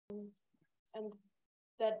And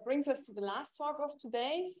that brings us to the last talk of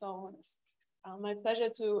today. So it's my pleasure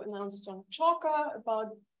to announce John Chalker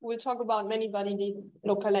we'll talk about many-body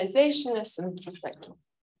delocalization as symmetry breaking.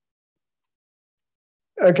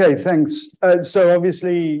 Okay, thanks. So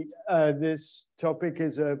obviously this topic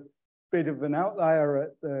is a bit of an outlier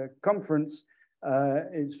at the conference.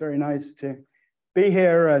 It's very nice to be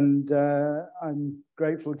here, and I'm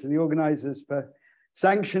grateful to the organizers for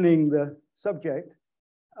sanctioning the subject.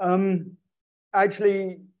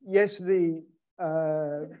 Actually, yesterday,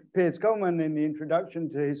 Piers Coleman, in the introduction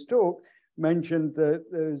to his talk, mentioned that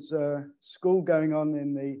there's a school going on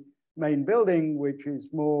in the main building, which is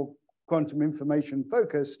more quantum information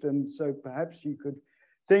focused. And so perhaps you could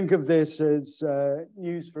think of this as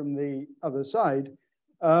news from the other side.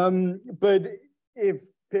 But if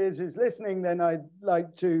Piers is listening, then I'd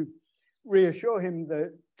like to reassure him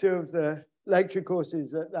that two of the lecture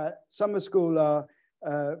courses at that summer school are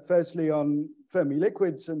firstly on Fermi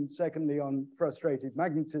liquids and secondly on frustrated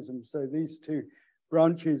magnetism. So these two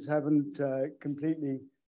branches haven't completely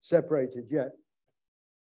separated yet.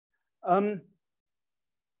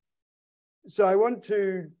 So I want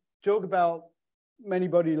to talk about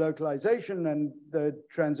many-body localization and the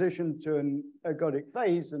transition to an ergodic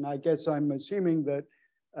phase. And I guess I'm assuming that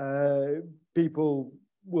people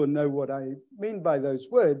will know what I mean by those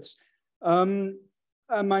words. And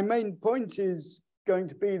my main point is going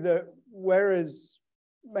to be that whereas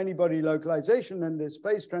many-body localization and this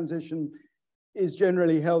phase transition is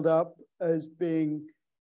generally held up as being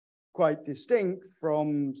quite distinct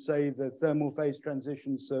from, say, the thermal phase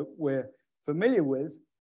transitions that we're familiar with,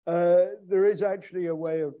 there is actually a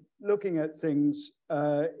way of looking at things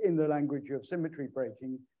in the language of symmetry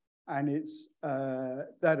breaking, and it's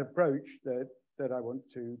that approach that I want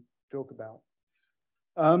to talk about.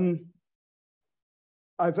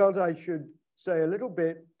 I felt I should say a little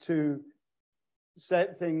bit to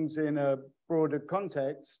set things in a broader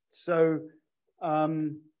context. So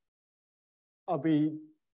I'll be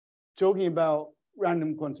talking about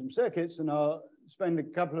random quantum circuits, and I'll spend a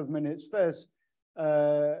couple of minutes first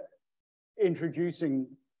introducing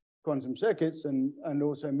quantum circuits and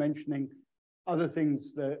also mentioning other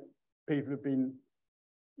things that people have been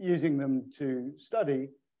using them to study.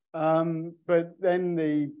 But then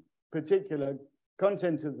the particular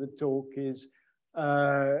content of the talk is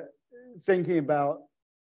thinking about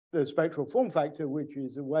the spectral form factor, which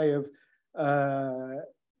is a way of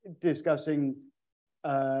discussing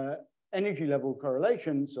energy level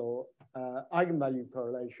correlations or eigenvalue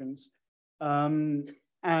correlations,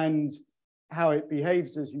 and how it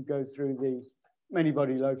behaves as you go through the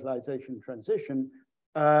many-body localization transition.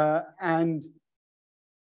 And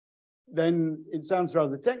then it sounds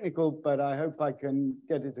rather technical, but I hope I can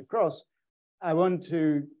get it across. I want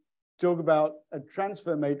to talk about a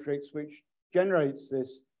transfer matrix which generates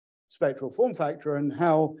this spectral form factor and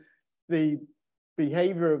how the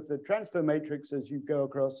behavior of the transfer matrix as you go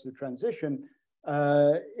across the transition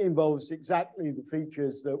involves exactly the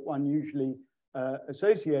features that one usually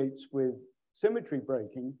associates with symmetry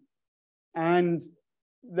breaking. And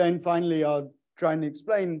then finally, I'll try and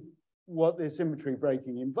explain what this symmetry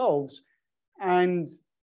breaking involves. And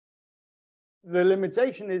the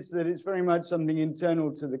limitation is that it's very much something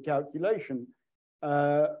internal to the calculation,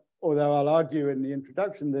 although I'll argue in the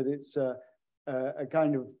introduction that it's a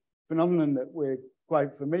kind of phenomenon that we're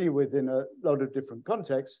quite familiar with in a lot of different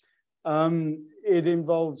contexts. It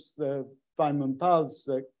involves the Feynman paths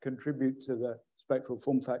that contribute to the spectral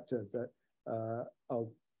form factor that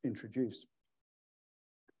I'll introduce.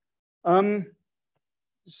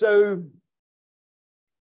 So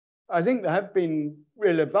I think there have been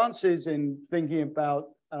real advances in thinking about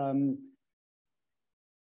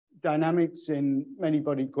dynamics in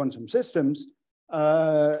many-body quantum systems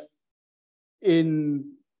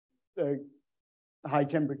in the high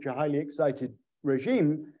temperature, highly excited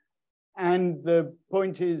regime. And the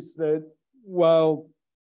point is that while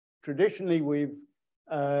traditionally we've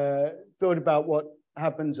thought about what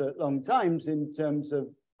happens at long times in terms of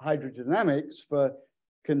hydrodynamics for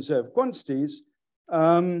conserved quantities,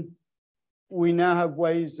 we now have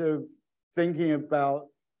ways of thinking about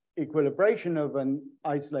equilibration of an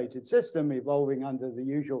isolated system evolving under the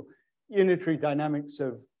usual unitary dynamics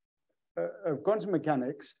of quantum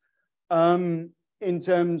mechanics in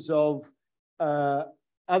terms of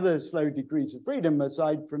other slow degrees of freedom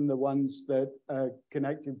aside from the ones that are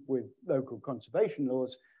connected with local conservation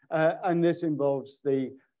laws. And this involves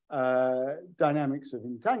the dynamics of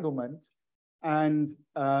entanglement. And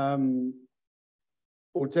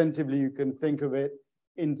alternatively, you can think of it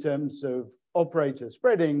in terms of operator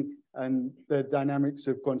spreading and the dynamics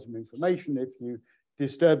of quantum information if you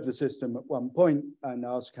disturb the system at one point and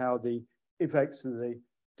ask how the effects of the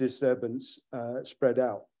disturbance spread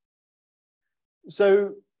out. So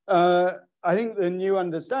I think the new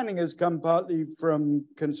understanding has come partly from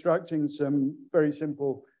constructing some very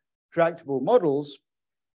simple tractable models,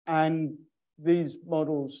 and these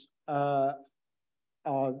models are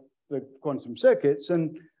the quantum circuits,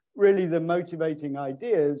 and really the motivating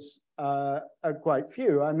ideas are quite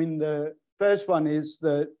few. I mean, the first one is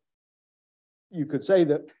that you could say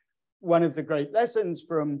that one of the great lessons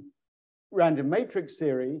from random matrix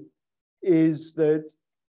theory is that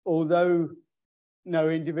although no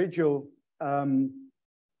individual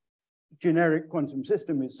generic quantum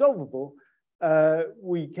system is solvable,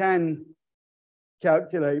 we can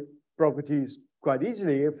calculate properties quite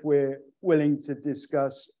easily if we're willing to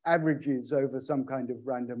discuss averages over some kind of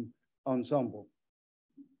random ensemble.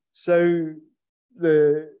 So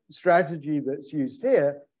the strategy that's used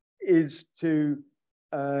here is to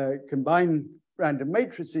combine random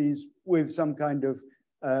matrices with some kind of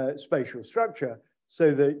spatial structure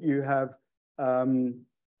so that you have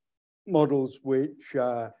models which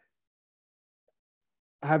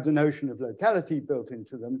have the notion of locality built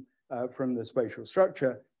into them from the spatial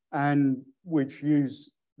structure, and which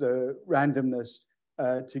use the randomness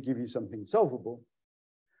to give you something solvable.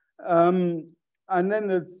 And then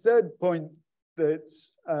the third point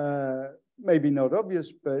that's maybe not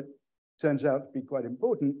obvious, but turns out to be quite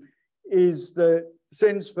important, is that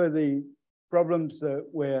since for the problems that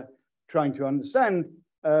we're trying to understand,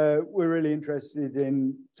 we're really interested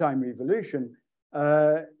in time evolution,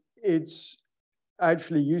 it's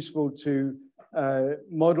actually useful to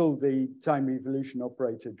model the time evolution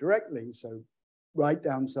operator directly. So write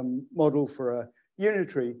down some model for a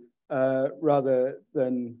unitary rather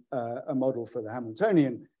than a model for the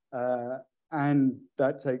Hamiltonian. And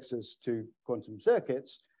that takes us to quantum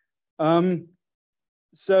circuits.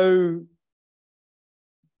 So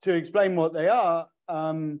to explain what they are,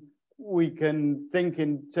 we can think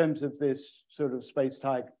in terms of this sort of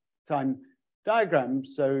space-time diagram.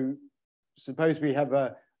 So suppose we have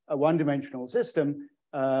a one-dimensional system,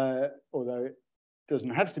 although it doesn't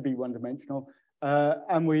have to be one-dimensional,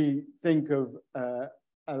 and we think of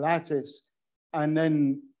a lattice, and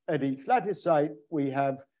then at each lattice site, we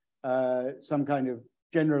have some kind of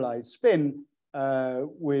generalized spin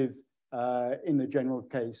with, in the general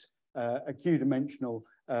case, a q-dimensional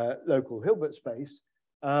local Hilbert space.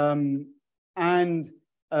 And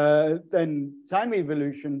then time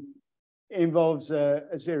evolution involves a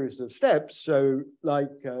series of steps, so like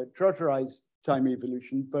trotterized time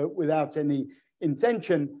evolution, but without any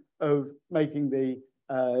intention of making the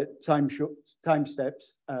time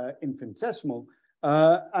steps infinitesimal.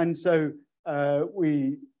 And so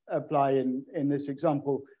we apply in this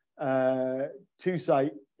example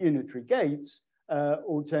two-site unitary gates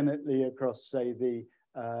alternately across, say, the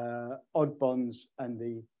odd bonds and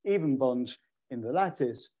the even bonds in the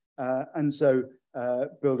lattice, and so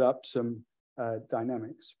build up some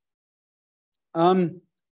dynamics. And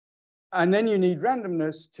then you need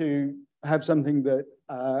randomness to have something that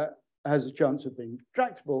has a chance of being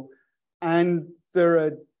tractable. And there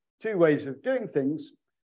are two ways of doing things.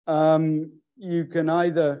 You can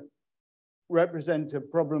either represent a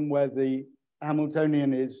problem where the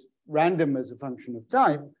Hamiltonian is random as a function of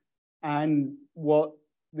time, and what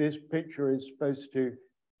this picture is supposed to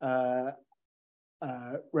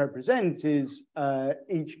represent is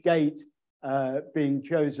each gate being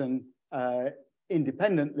chosen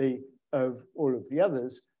independently of all of the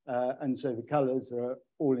others, and so the colors are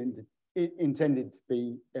all intended to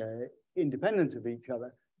be independent of each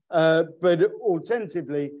other. But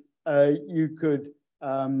alternatively, you could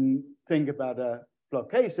think about a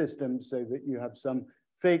blockade system so that you have some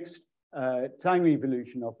fixed time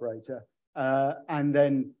evolution operator, and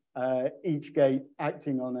then each gate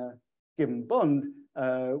acting on a given bond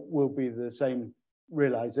will be the same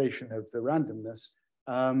realization of the randomness.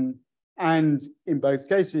 And in both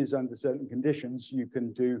cases, under certain conditions, you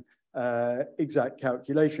can do exact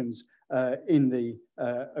calculations in the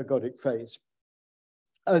ergodic phase.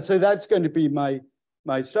 So that's going to be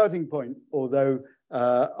my starting point, although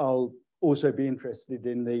I'll also be interested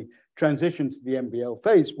in the transition to the MBL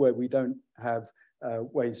phase where we don't have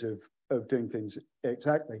ways of doing things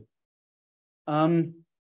exactly. And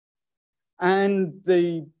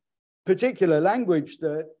the particular language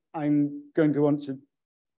that I'm going to want to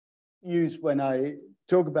use when I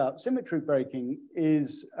talk about symmetry breaking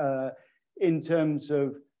is in terms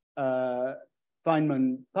of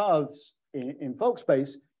Feynman paths in Folk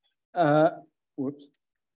space. Whoops.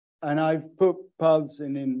 And I've put paths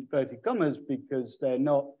in inverted commas because they're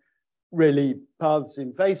not really paths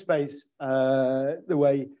in phase space, the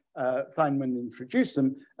way Feynman introduced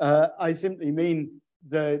them. I simply mean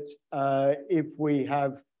that if we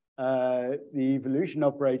have the evolution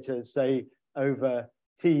operator, say, over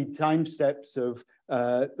t time steps of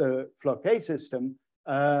the Floquet system,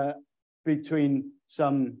 between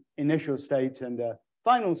some initial state and a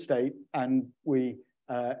final state, and we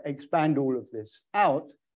expand all of this out.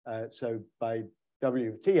 So by W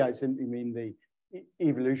of t, I simply mean the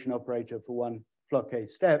evolution operator for one Floquet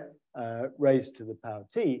step raised to the power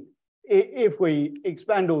t. If we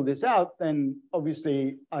expand all this out, then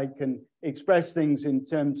obviously I can express things in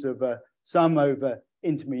terms of a sum over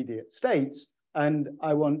intermediate states. And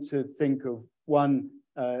I want to think of one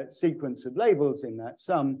sequence of labels in that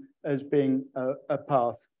sum as being a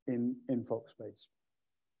path in Fock space.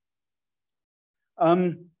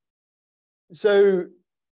 So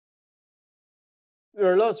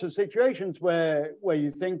there are lots of situations where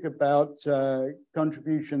you think about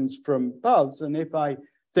contributions from paths. And if I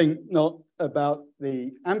think not about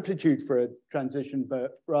the amplitude for a transition,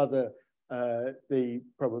 but rather the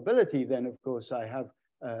probability, then of course I have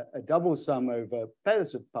a double sum over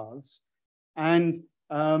pairs of paths. And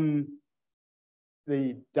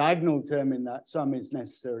the diagonal term in that sum is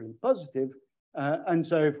necessarily positive. And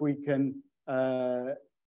so if we can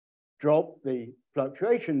drop the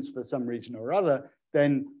fluctuations for some reason or other,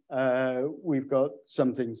 then we've got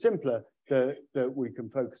something simpler that we can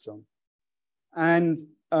focus on. And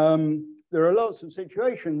there are lots of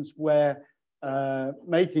situations where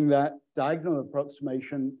making that diagonal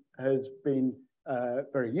approximation has been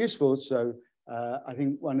very useful. So I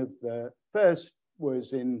think one of the first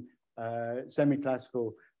was in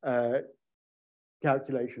semi-classical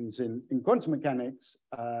calculations in quantum mechanics,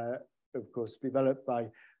 of course, developed by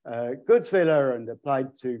Gutzwiller and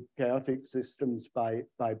applied to chaotic systems by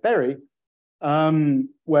Berry,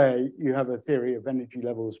 where you have a theory of energy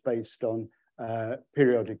levels based on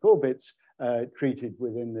periodic orbits treated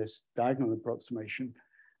within this diagonal approximation.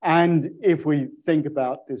 And if we think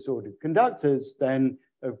about disordered conductors, then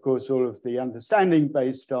of course all of the understanding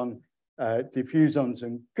based on diffusons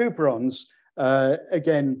and couperons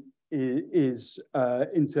again is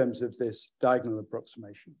in terms of this diagonal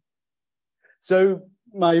approximation. So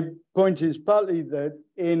my point is partly that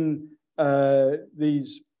in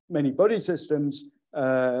these many body systems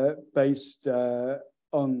based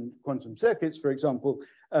on quantum circuits, for example,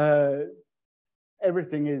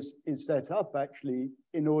 everything is set up actually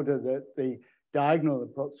in order that the diagonal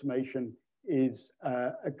approximation is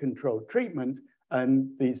a controlled treatment, and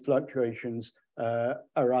these fluctuations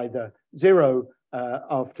are either zero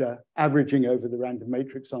after averaging over the random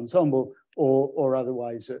matrix ensemble, or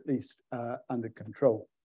otherwise at least under control.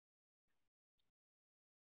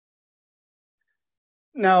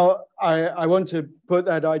 Now, I want to put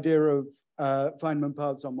that idea of Feynman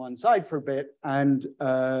paths on one side for a bit and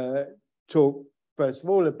talk first of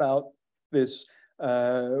all about this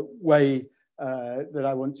way that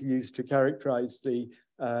I want to use to characterize the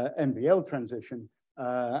MBL transition,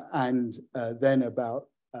 and then about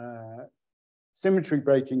symmetry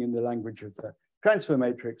breaking in the language of the transfer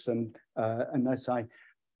matrix. And unless I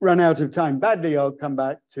run out of time badly, I'll come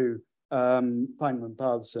back to Feynman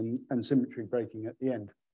paths and symmetry breaking at the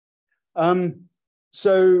end.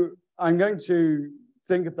 So I'm going to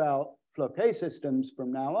think about Floquet systems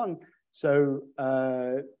from now on. So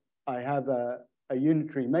I have a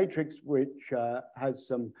unitary matrix which has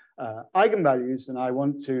some eigenvalues, and I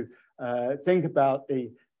want to think about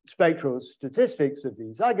the spectral statistics of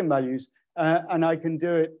these eigenvalues. And I can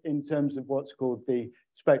do it in terms of what's called the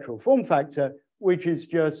spectral form factor, which is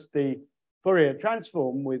just the Fourier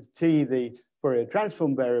transform with t, the Fourier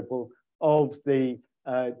transform variable of the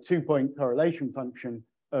two-point correlation function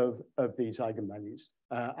of these eigenvalues.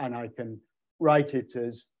 And I can write it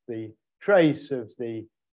as the trace of the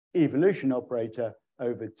evolution operator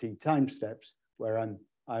over t time steps, where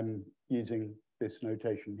I'm using this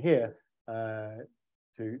notation here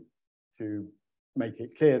to make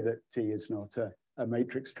it clear that t is not a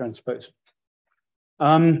matrix transpose.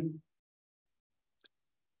 And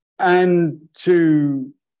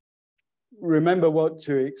to remember what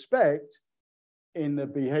to expect in the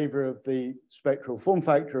behavior of the spectral form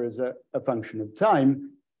factor as a function of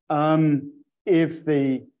time, if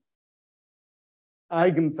the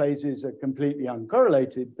eigenphases are completely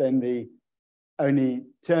uncorrelated, then the only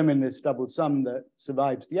term in this double sum that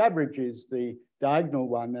survives the average is the diagonal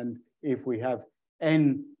one. And if we have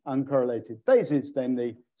n uncorrelated phases, then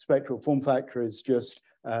the spectral form factor is just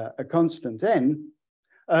a constant n.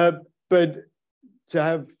 But to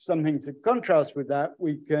have something to contrast with that,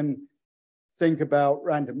 we can think about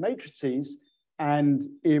random matrices. and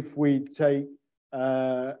if we take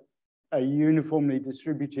a uniformly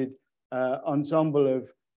distributed ensemble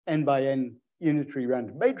of n by n unitary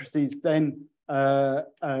random matrices, then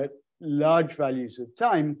at large values of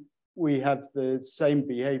time, we have the same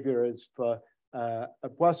behavior as for a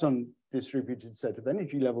Poisson distributed set of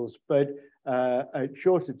energy levels, but at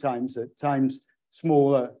shorter times, at times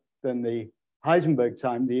smaller than the Heisenberg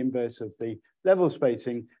time, the inverse of the level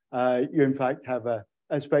spacing, you in fact have a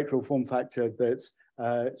spectral form factor that's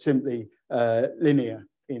simply linear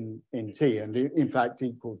in T, and in fact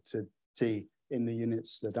equal to T in the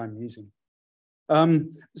units that I'm using.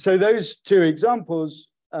 So those two examples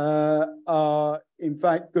are in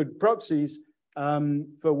fact good proxies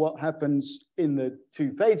for what happens in the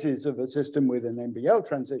two phases of a system with an MBL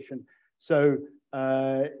transition. So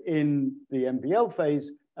in the MBL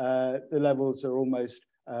phase, the levels are almost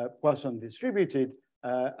Poisson distributed,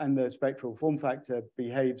 and the spectral form factor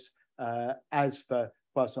behaves as for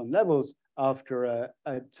Poisson levels after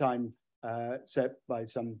a time set by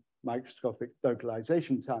some microscopic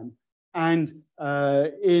localization time. And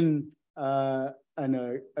in an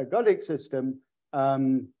ergodic system,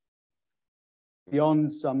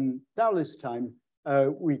 beyond some Thouless time,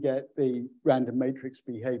 we get the random matrix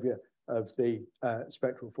behavior of the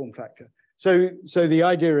spectral form factor. So the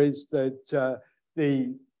idea is that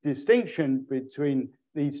the distinction between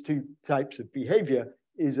these two types of behavior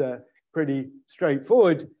is a pretty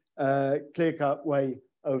straightforward, clear-cut way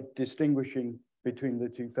of distinguishing between the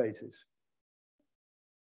two phases.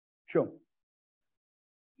 Sure.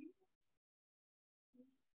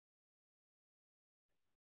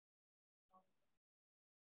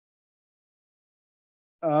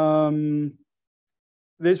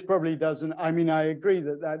 This probably doesn't, I mean, I agree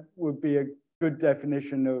that that would be a good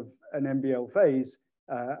definition of an MBL phase,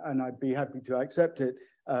 and I'd be happy to accept it.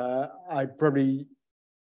 I probably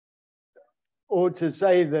ought to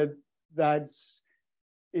say that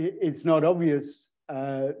it's not obvious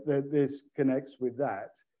that this connects with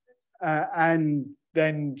that. And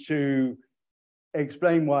then to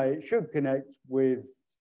explain why it should connect with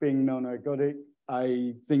being non-ergodic,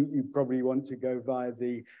 I think you probably want to go via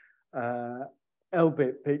the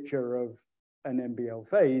L-bit picture of an MBL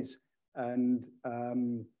phase. And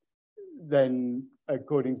then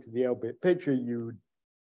according to the L-bit picture, you would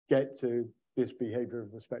get to this behavior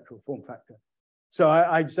of the spectral form factor. So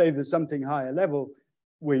I'd say there's something higher level,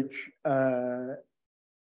 which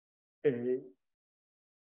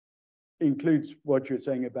includes what you're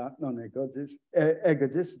saying about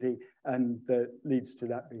non-ergodicity, and that leads to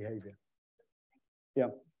that behavior. Yeah.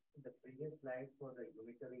 In the previous slide for the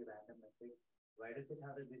unitary random matrix, why does it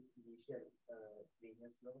have this initial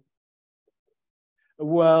linear slope?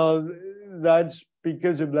 Well, that's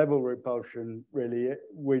because of level repulsion, really,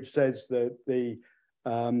 which says that the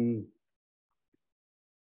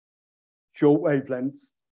short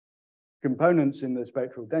wavelength components in the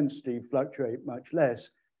spectral density fluctuate much less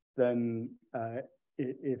than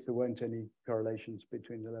if there weren't any correlations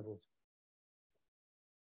between the levels.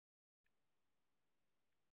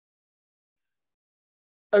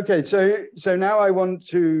 Okay, so now I want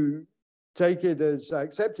to take it as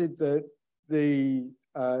accepted that the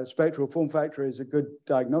spectral form factor is a good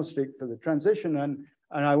diagnostic for the transition, and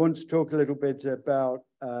I want to talk a little bit about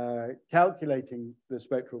calculating the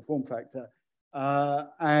spectral form factor.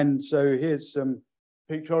 And so here's some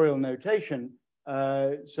pictorial notation.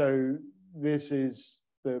 So this is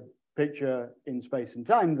the picture in space and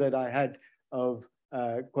time that I had of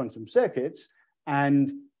quantum circuits,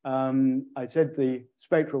 and I said the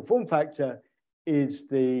spectral form factor is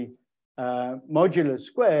the modulus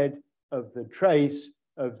squared of the trace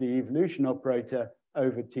of the evolution operator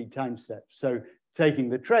over t time steps. So taking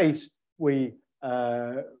the trace, we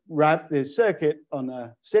wrap this circuit on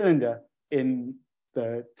a cylinder in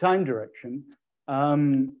the time direction,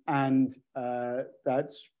 and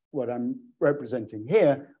that's what I'm representing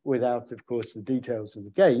here, without, of course, the details of the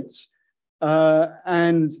gates. So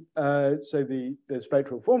the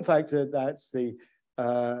spectral form factor, that's the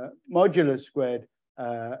modulus squared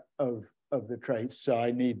of the trace. So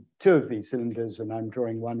I need two of these cylinders, and I'm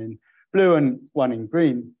drawing one in blue and one in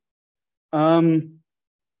green. And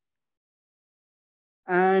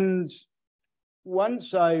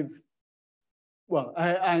once I've, well,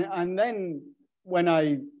 and then when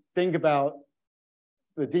I think about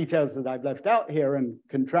the details that I've left out here and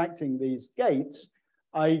contracting these gates,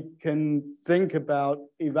 I can think about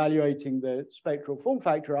evaluating the spectral form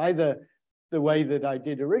factor either the way that I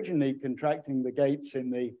did originally, contracting the gates in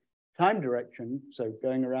the time direction, so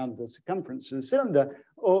going around the circumference of the cylinder,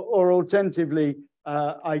 or alternatively,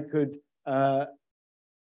 I could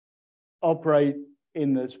operate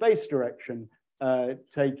in the space direction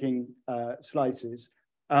taking slices.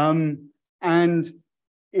 And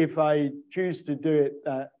if I choose to do it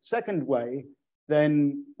that second way,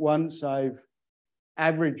 then once I've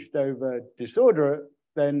averaged over disorder,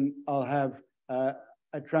 then I'll have a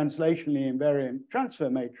translationally invariant transfer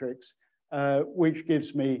matrix, which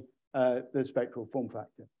gives me the spectral form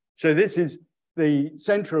factor. So this is the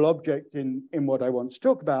central object in what I want to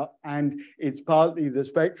talk about, and it's partly the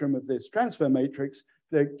spectrum of this transfer matrix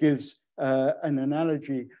that gives an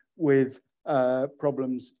analogy with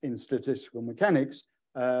problems in statistical mechanics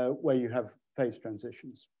where you have phase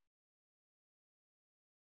transitions.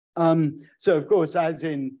 So of course, as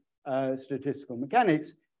in statistical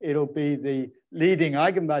mechanics, it'll be the leading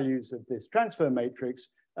eigenvalues of this transfer matrix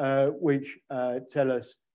which tell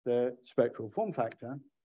us the spectral form factor.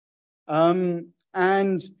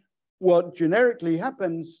 And what generically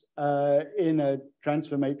happens in a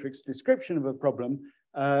transfer matrix description of a problem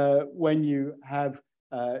when you have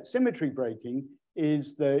symmetry breaking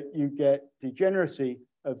is that you get degeneracy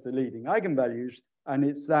of the leading eigenvalues, and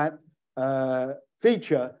it's that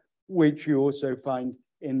feature which you also find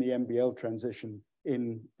in the MBL transition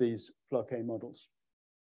in these Floquet models.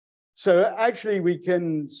 So actually we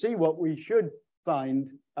can see what we should find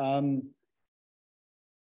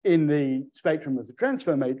in the spectrum of the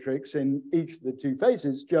transfer matrix in each of the two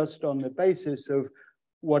phases, just on the basis of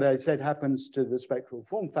what I said happens to the spectral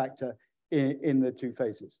form factor in the two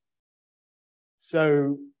phases.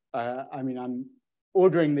 So, I mean, I'm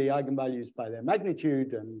ordering the eigenvalues by their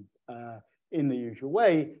magnitude, and in the usual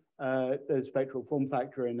way, the spectral form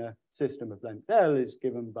factor in a system of length L is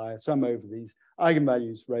given by a sum over these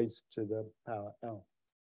eigenvalues raised to the power L.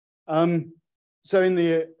 So in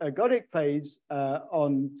the ergodic phase,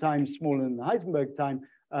 on time smaller than the Heisenberg time,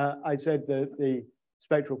 I said that the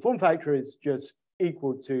spectral form factor is just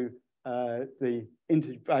equal to the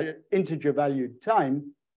integer valued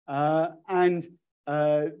time. And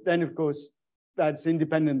then, of course, that's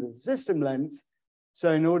independent of the system length.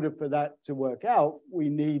 So in order for that to work out, we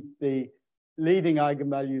need the leading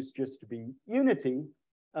eigenvalues just to be unity.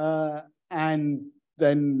 And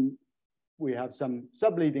then we have some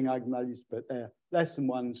subleading eigenvalues, but they're less than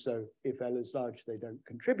 1. So if L is large, they don't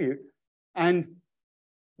contribute. And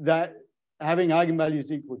that having eigenvalues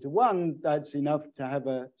equal to 1, that's enough to have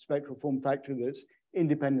a spectral form factor that's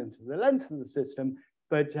independent of the length of the system.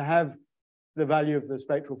 But to have the value of the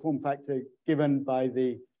spectral form factor given by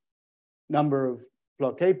the number of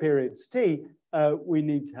Floquet periods t, we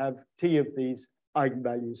need to have t of these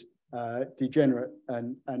eigenvalues degenerate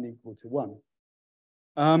and equal to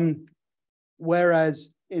 1.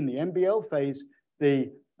 Whereas in the MBL phase,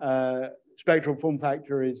 the spectral form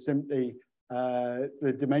factor is simply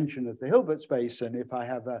the dimension of the Hilbert space. And if I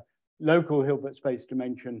have a local Hilbert space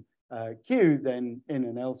dimension Q, then in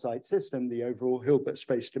an L-site system, the overall Hilbert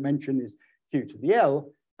space dimension is Q to the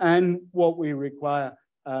L. And what we require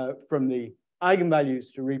from the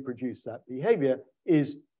eigenvalues to reproduce that behavior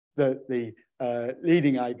is that the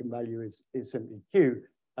leading eigenvalue is simply Q,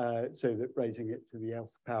 so that raising it to the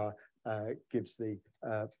Lth power gives the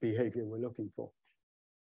behavior we're looking for.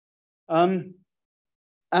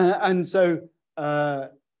 And so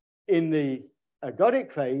in the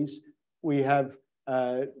ergodic phase, we have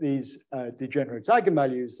these degenerate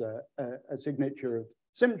eigenvalues, a signature of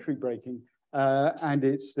symmetry breaking, and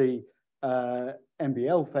it's the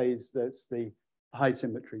MBL phase that's the high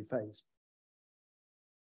symmetry phase.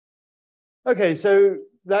 Okay, so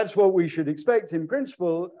that's what we should expect in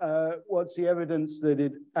principle. What's the evidence that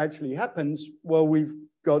it actually happens? Well, we've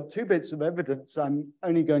got 2 bits of evidence. I'm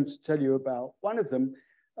only going to tell you about one of them.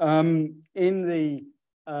 In the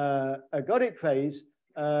ergodic phase,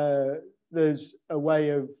 there's a way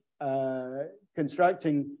of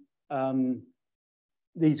constructing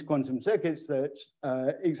these quantum circuits that's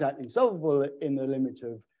exactly solvable in the limit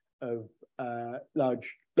of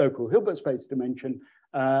large local Hilbert space dimension.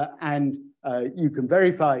 And you can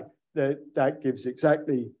verify that that gives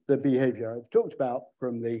exactly the behavior I've talked about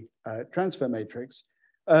from the transfer matrix.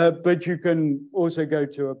 But you can also go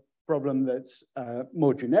to a problem that's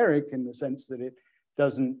more generic in the sense that it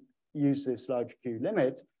doesn't use this large Q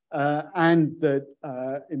limit, and that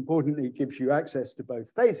importantly gives you access to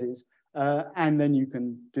both phases. And then you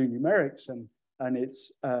can do numerics, and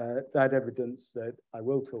it's that evidence that I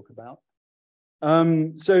will talk about.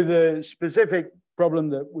 So the specific problem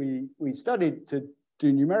that we studied to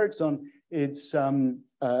do numerics on, it's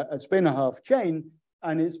a spinor half chain,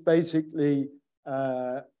 and it's basically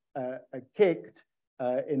a kicked,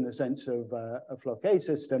 in the sense of a Floquet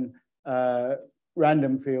system,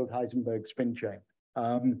 random field Heisenberg spin chain.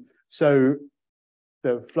 So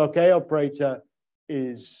the Floquet operator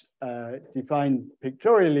is defined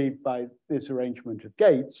pictorially by this arrangement of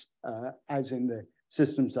gates, as in the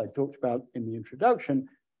systems I talked about in the introduction.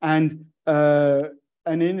 And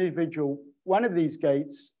an individual, one of these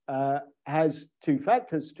gates has two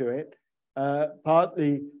factors to it.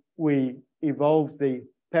 Partly, we evolve the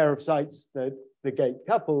pair of sites that the gate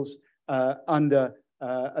couples under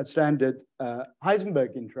a standard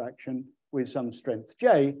Heisenberg interaction with some strength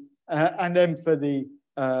J. And then for the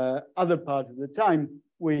other part of the time,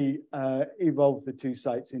 we evolve the two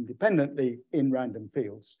sites independently in random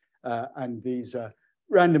fields. And these are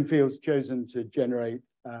random fields chosen to generate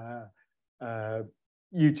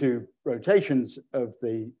U2 rotations of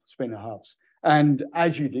the spinor halves. And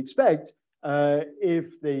as you'd expect,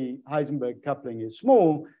 if the Heisenberg coupling is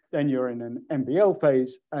small, then you're in an MBL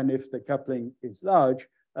phase. And if the coupling is large,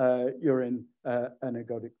 you're in an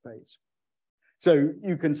ergodic phase. So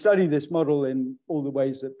you can study this model in all the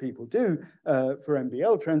ways that people do for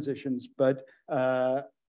MBL transitions, but I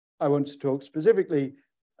want to talk specifically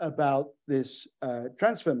about this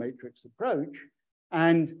transfer matrix approach.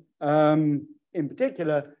 And in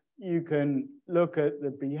particular, you can look at the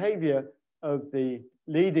behavior of the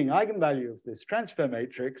leading eigenvalue of this transfer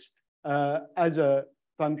matrix as a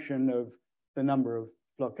function of the number of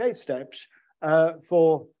blockade steps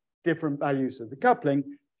for different values of the coupling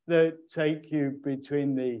that take you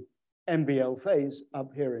between the MBL phase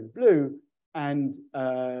up here in blue and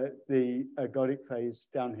the ergodic phase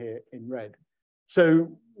down here in red. So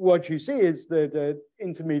what you see is that at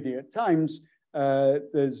intermediate times,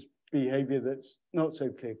 there's behavior that's not so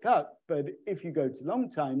clear cut, but if you go to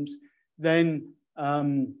long times, then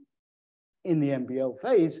in the MBL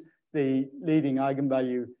phase, the leading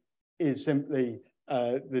eigenvalue is simply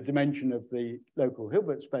the dimension of the local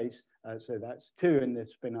Hilbert space. So that's 2 in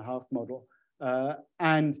this spinor half model.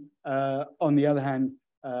 And on the other hand,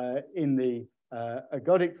 in the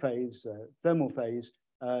ergodic phase, thermal phase,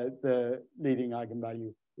 the leading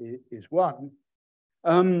eigenvalue is 1.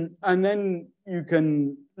 And then you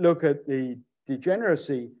can look at the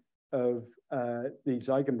degeneracy of these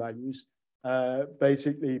eigenvalues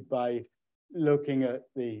basically by looking at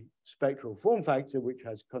the spectral form factor, which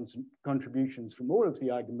has contributions from all of the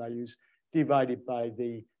eigenvalues, divided by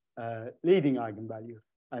the leading eigenvalue.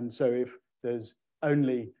 And so if there's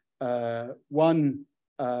only one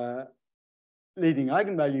leading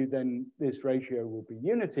eigenvalue, then this ratio will be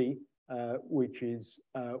unity, which is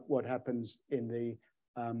what happens in the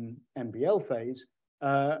MBL phase.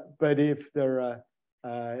 But if there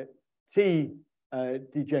are T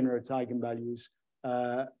degenerate eigenvalues,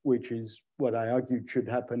 which is what I argued should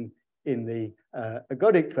happen in the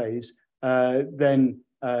ergodic phase, then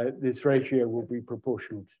this ratio will be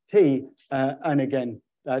proportional to T. And again,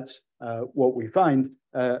 that's what we find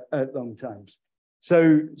at long times.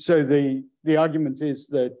 So the argument is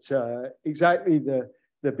that exactly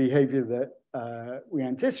the behavior that we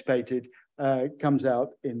anticipated comes out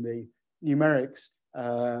in the numerics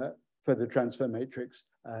for the transfer matrix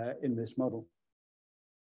in this model.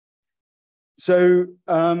 So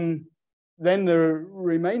then the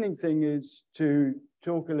remaining thing is to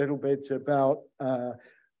talk a little bit about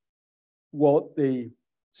what the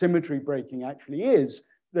symmetry breaking actually is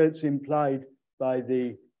that's implied by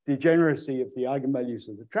the degeneracy of the eigenvalues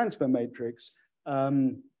of the transfer matrix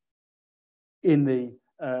in the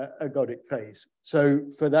ergodic phase. So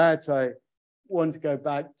for that, I want to go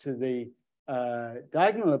back to the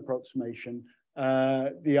diagonal approximation,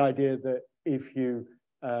 the idea that if you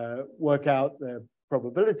work out the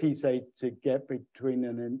probability, say, to get between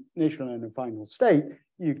an initial and a final state,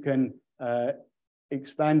 you can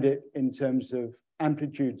expand it in terms of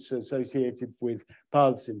amplitudes associated with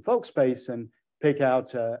paths in Fock space and pick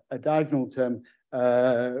out a diagonal term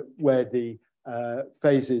where the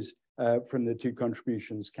phases from the two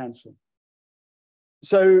contributions cancel.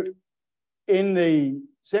 So in the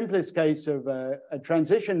simplest case of a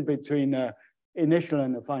transition between an initial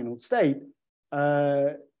and a final state,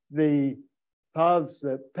 the paths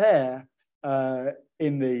that pair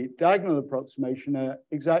in the diagonal approximation are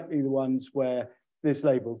exactly the ones where this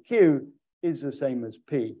label Q is the same as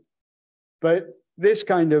P. But this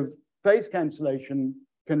kind of phase cancellation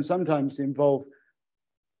can sometimes involve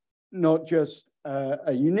not just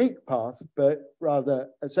a unique path, but rather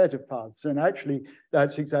a set of paths. And actually,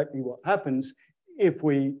 that's exactly what happens if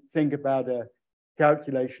we think about a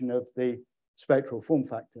calculation of the spectral form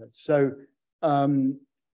factor. So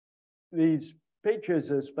these pictures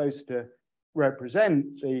are supposed to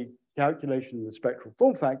represent the calculation of the spectral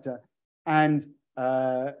form factor. And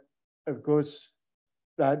of course,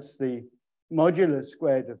 that's the modulus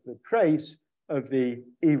squared of the trace of the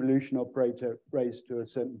evolution operator raised to a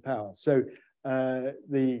certain power. So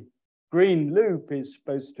the green loop is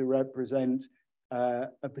supposed to represent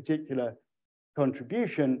a particular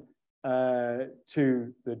contribution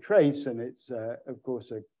to the trace, and it's of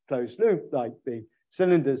course a closed loop like the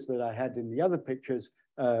cylinders that I had in the other pictures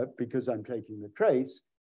because I'm taking the trace.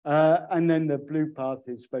 And then the blue path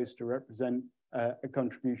is supposed to represent a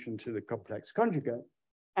contribution to the complex conjugate.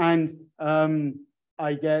 And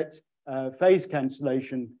I get phase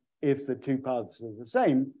cancellation if the two paths are the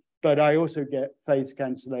same, but I also get phase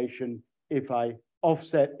cancellation if I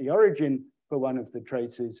offset the origin for one of the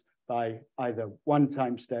traces by either one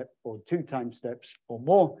time step or two time steps or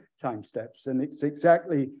more time steps. And it's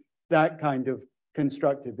exactly that kind of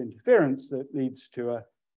constructive interference that leads to a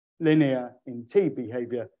linear in T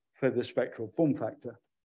behavior for the spectral form factor.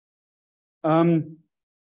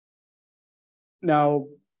 Now,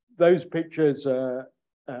 those pictures,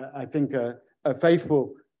 I think, are a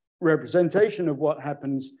faithful representation of what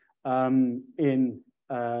happens in,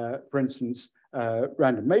 for instance,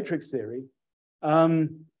 random matrix theory.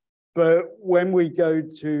 But when we go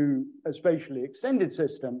to a spatially extended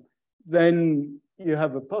system, then you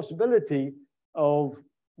have a possibility of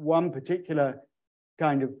one particular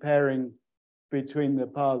kind of pairing between the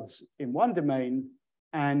paths in one domain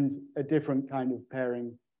and a different kind of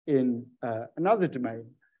pairing in another domain.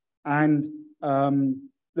 And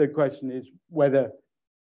the question is whether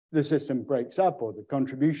the system breaks up or the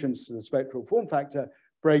contributions to the spectral form factor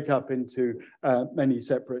break up into many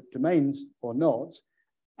separate domains or not.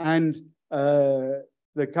 And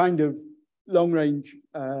the kind of long-range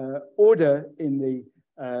order in the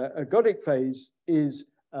ergodic phase is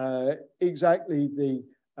exactly the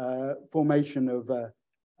formation of a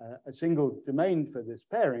single domain for this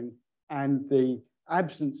pairing, and the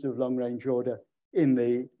absence of long-range order in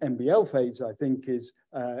the MBL phase, I think, is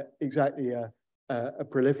exactly a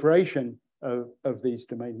proliferation of these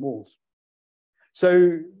domain walls.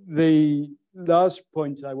 So the last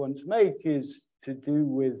point I want to make is to do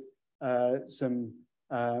with some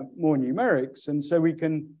more numerics. And so we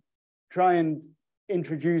can try and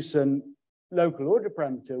introduce a local order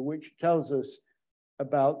parameter which tells us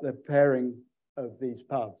about the pairing of these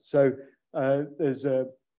paths. So there's a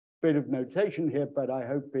bit of notation here, but I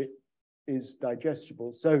hope it is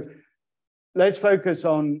digestible. So let's focus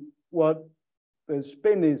on what the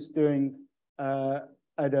spin is doing at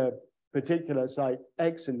a particular site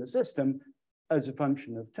X in the system as a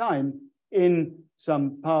function of time in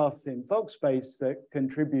some path in Fock space that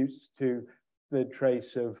contributes to the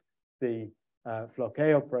trace of the flock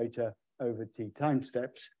A operator over T time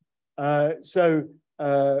steps. So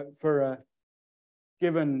for a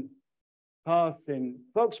given path in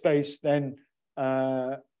Fock space, then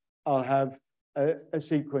I'll have a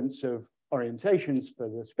sequence of orientations for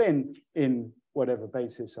the spin in whatever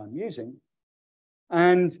basis I'm using.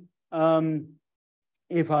 And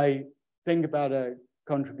if I think about a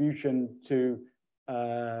contribution to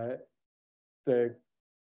the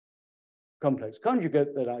complex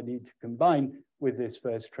conjugate that I need to combine with this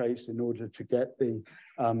first trace in order to get the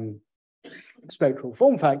spectral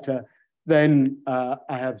form factor, then I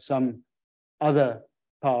have some other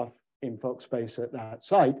path in Fock space at that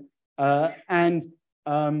site. And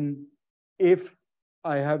if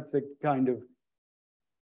I have the kind of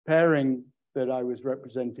pairing that I was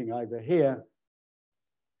representing either here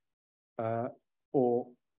or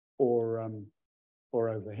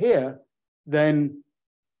over here, then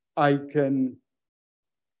I can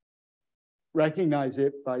recognize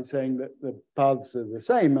it by saying that the paths are the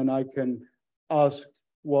same, and I can ask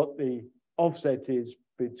what the offset is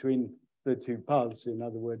between the two paths. In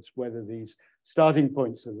other words, whether these starting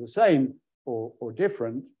points are the same or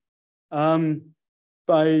different,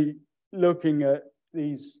 by looking at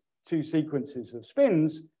these two sequences of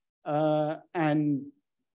spins and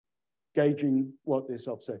gauging what this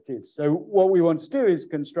offset is. So what we want to do is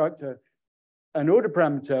construct an order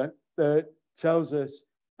parameter that tells us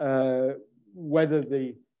whether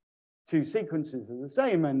the two sequences are the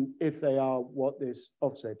same, and if they are, what this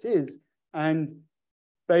offset is. And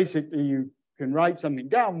basically, you can write something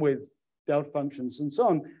down with delta functions and so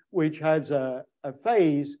on, which has a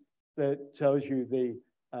phase that tells you the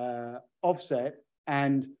offset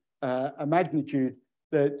and a magnitude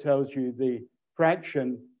that tells you the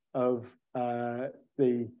fraction of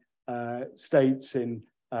the states in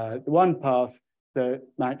the one path that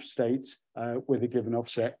match states with a given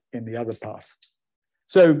offset in the other path.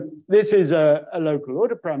 So this is a local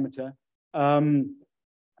order parameter,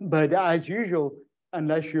 but as usual,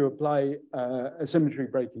 unless you apply a symmetry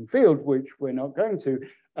breaking field, which we're not going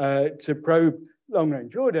to probe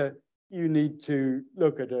long-range order, you need to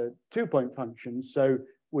look at a two-point function. So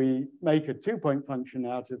we make a 2-point function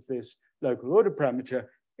out of this local order parameter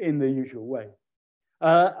in the usual way.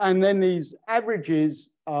 And then these averages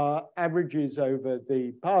are averages over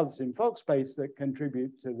the paths in Fock space that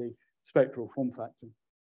contribute to the spectral form factor.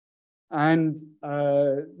 And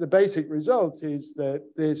the basic result is that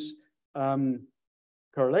this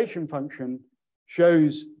correlation function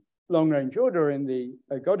shows long-range order in the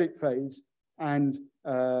ergodic phase and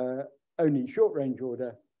only short-range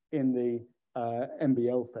order in the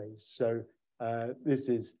MBL phase. So this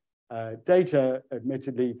is data,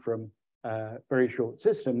 admittedly, from very short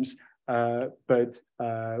systems, but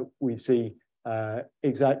we see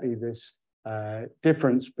exactly this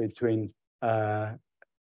difference between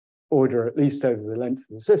order, at least over the length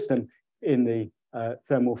of the system, in the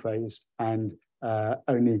thermal phase and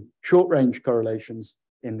only short-range correlations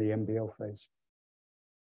in the MBL phase.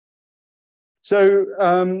 So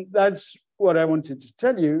that's what I wanted to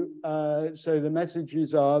tell you. So the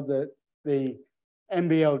messages are that the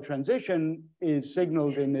MBL transition is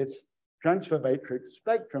signaled in this transfer matrix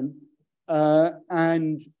spectrum.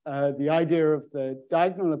 And the idea of the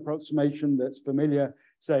diagonal approximation that's familiar,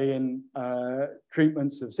 say, in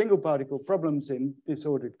treatments of single particle problems in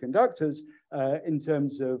disordered conductors in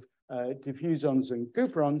terms of diffusons and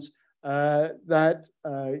couperons, that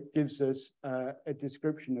gives us a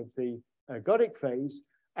description of the ergodic phase.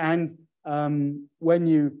 And when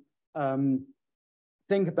you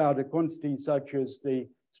think about a quantity such as the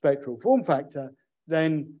spectral form factor,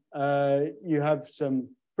 then you have some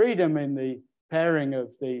freedom in the pairing of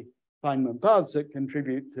the Feynman paths that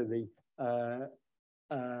contribute to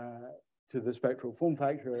the spectral form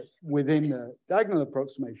factor within the diagonal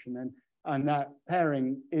approximation, and that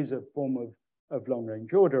pairing is a form of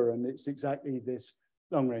long-range order, and it's exactly this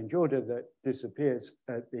long-range order that disappears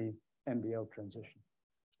at the MBL transition.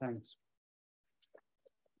 Thanks.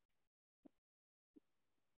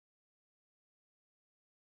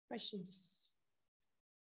 Questions?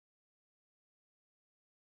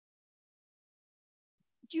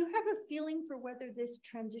 Do you have a feeling for whether this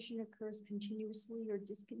transition occurs continuously or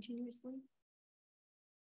discontinuously?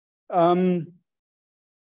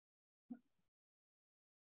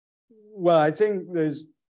 Well, I think there's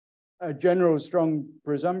a general strong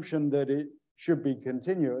presumption that it should be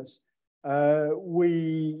continuous.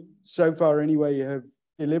 We, so far anyway, have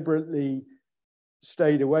deliberately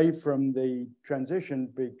stayed away from the transition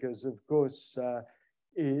because, of course,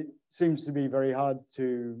 it seems to be very hard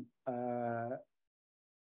to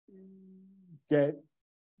get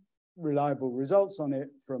reliable results on it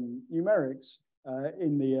from numerics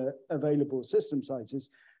in the available system sizes.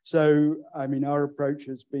 So, I mean, our approach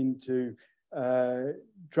has been to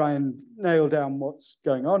try and nail down what's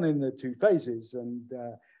going on in the two phases and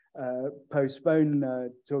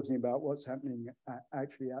postpone talking about what's happening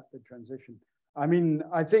actually at the transition. I mean,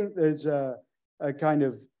 I think there's a kind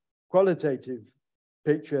of qualitative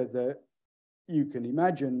picture that you can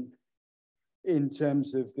imagine in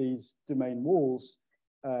terms of these domain walls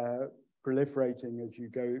proliferating as you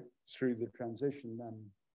go through the transition, and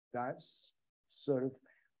that's sort of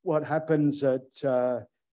what happens at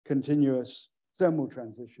continuous thermal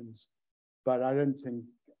transitions. But I don't think,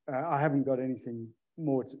 I haven't got anything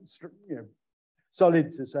more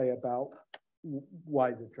solid to say about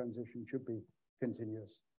why the transition should be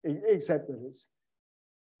continuous, except that it's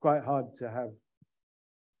quite hard to have,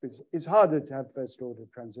 it's harder to have first order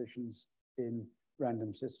transitions in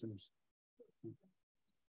random systems.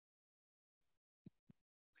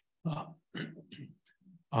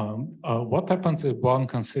 What happens if one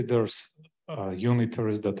considers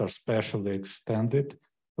unitaries that are specially extended,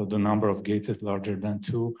 so the number of gates is larger than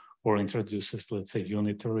 2, or introduces, let's say,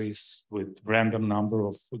 unitaries with random number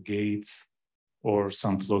of gates, or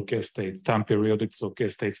some Floquet states, time periodic Floquet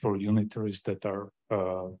states for unitaries that are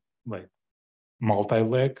like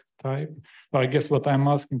multi-leg type? But I guess what I'm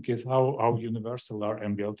asking is how universal are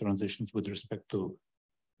MBL transitions with respect to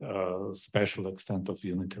special extent of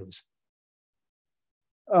unitaries?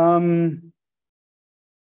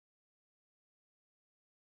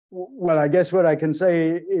 Well, I guess what I can say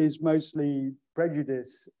is mostly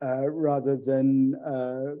prejudice rather than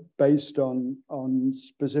based on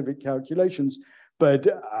specific calculations. But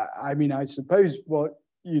I mean, I suppose what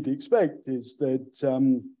you'd expect is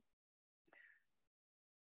that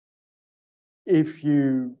if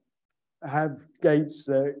you have gates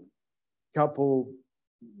that couple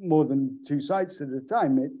more than 2 sites at a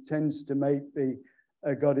time, it tends to make the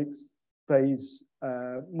ergodic phase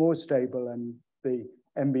more stable and the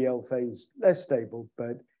MBL phase less stable.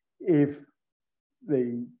 But if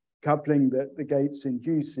the coupling that the gates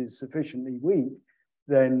induce is sufficiently weak,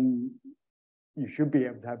 then you should be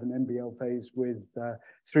able to have an MBL phase with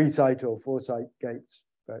 3-site or 4-site gates.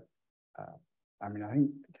 But I mean, I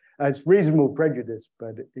think it's reasonable prejudice,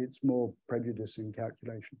 but it's more prejudice in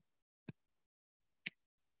calculation.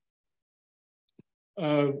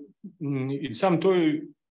 In some toy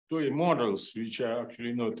models, which are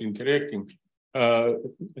actually not interacting,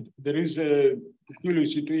 there is a peculiar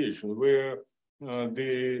situation where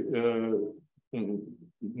the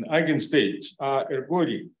eigenstates are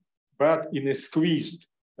ergodic, but in a squeezed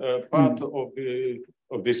part of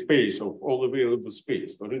the space, of all available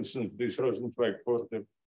space. For instance, this Rosenfeld-Porter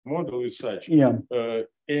model is such. Yeah.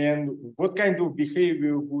 And what kind of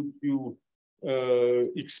behavior would you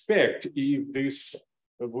expect if this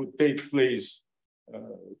would take place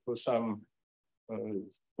for some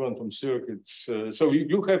quantum circuits? So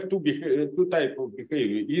you have two types of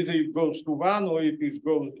behavior. Either it goes to 1 or it is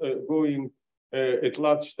going at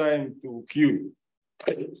large time to Q.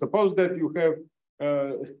 Suppose that you have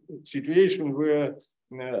a situation where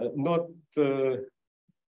not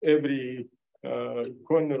every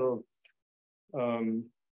corner of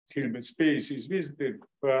Hilbert space is visited,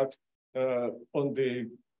 but on the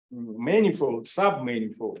manifold,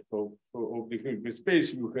 sub-manifold of the Hilbert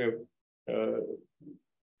space, you have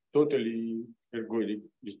totally ergodic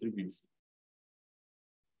distribution.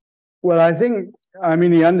 Well, I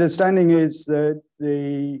mean, the understanding is that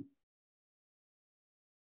the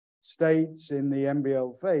states in the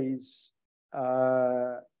MBL phase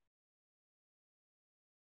are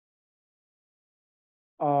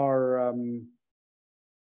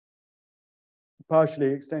partially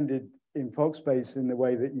extended in Fock space in the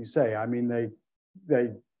way that you say. I mean, they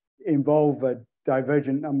involve a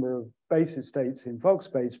divergent number of basis states in Fock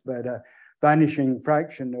space, but a vanishing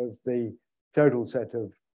fraction of the total set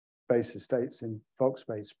of basis states in Fock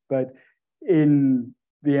space. But in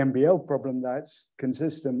the MBL problem, that's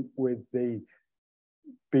consistent with the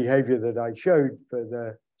behavior that I showed for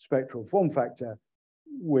the spectral form factor,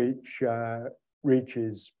 which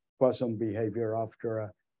reaches Poisson behavior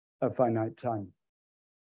after a finite time.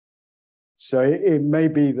 So it may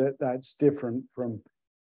be that that's different from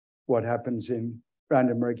what happens in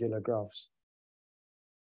random regular graphs.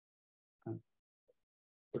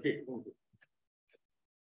 Okay.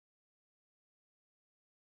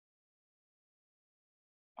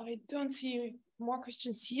 I don't see more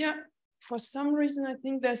questions here. For some reason, I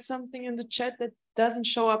think there's something in the chat that doesn't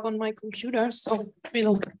show up on my computer, so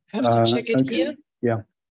we'll have to check it okay. here. Yeah.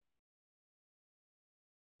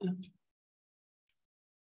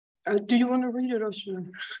 Do you want to read it or should I?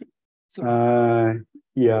 Sorry.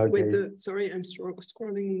 Yeah, okay. Wait, sorry, I'm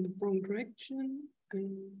scrolling in the wrong direction.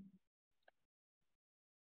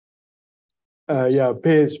 Yeah,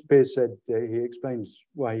 Piers said he explains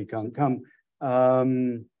why he can't come.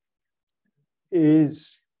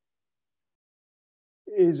 Is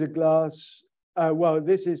a glass, well,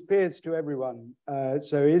 this is Piers to everyone.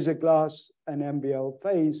 So is a glass an MBL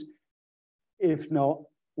phase? If not,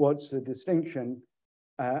 what's the distinction?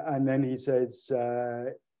 And then he says,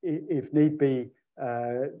 if need be,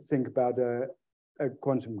 think about a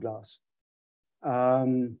quantum glass.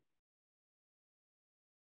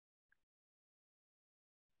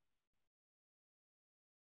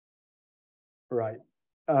 Right.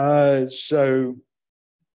 So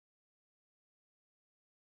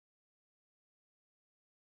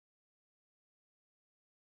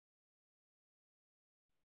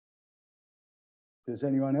does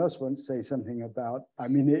anyone else want to say something about, I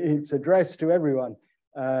mean, it's addressed to everyone,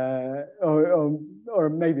 or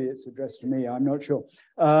maybe it's addressed to me, I'm not sure.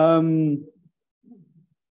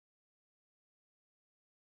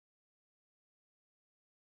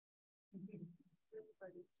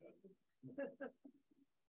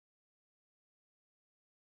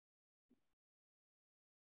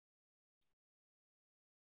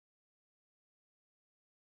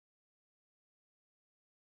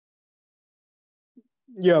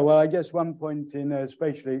 Yeah, well, I guess one point in a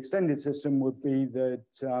spatially extended system would be that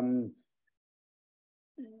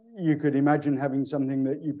you could imagine having something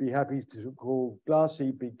that you'd be happy to call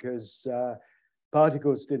glassy because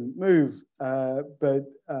particles didn't move, but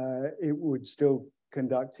it would still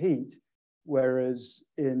conduct heat, whereas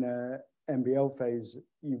in a MBL phase,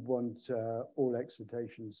 you want all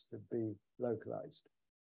excitations to be localized.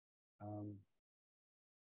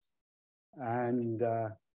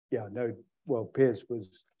 Yeah, no, well, Piers was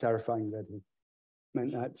terrifying that he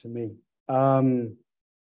meant that to me. And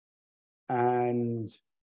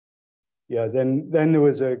yeah, then there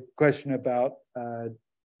was a question about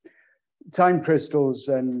time crystals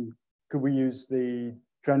and could we use the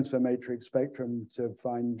transfer matrix spectrum to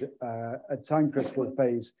find a time crystal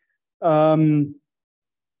phase.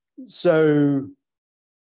 So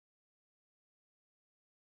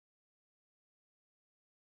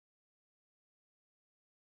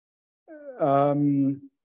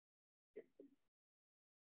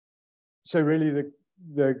really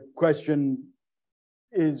the question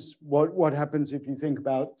is what happens if you think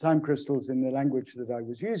about time crystals in the language that I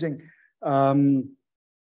was using.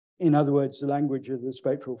 In other words, the language of the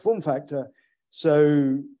spectral form factor.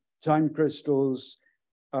 So time crystals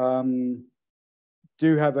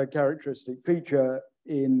do have a characteristic feature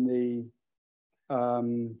in the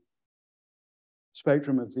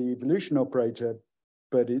spectrum of the evolution operator,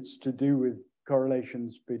 but it's to do with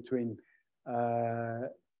correlations between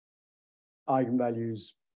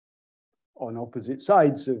eigenvalues on opposite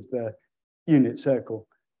sides of the unit circle.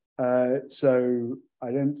 So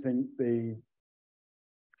I don't think the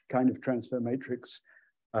kind of transfer matrix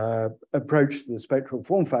approach to the spectral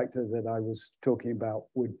form factor that I was talking about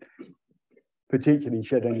would particularly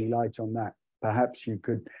shed any light on that. Perhaps you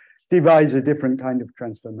could devise a different kind of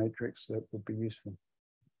transfer matrix that would be useful.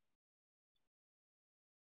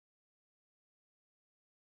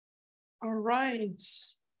 All right.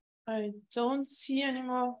 I don't see any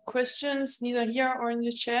more questions, neither here or in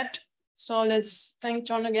the chat. So let's thank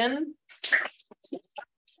John again.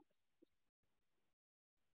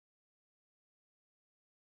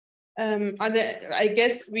 I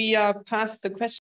guess we are past the question.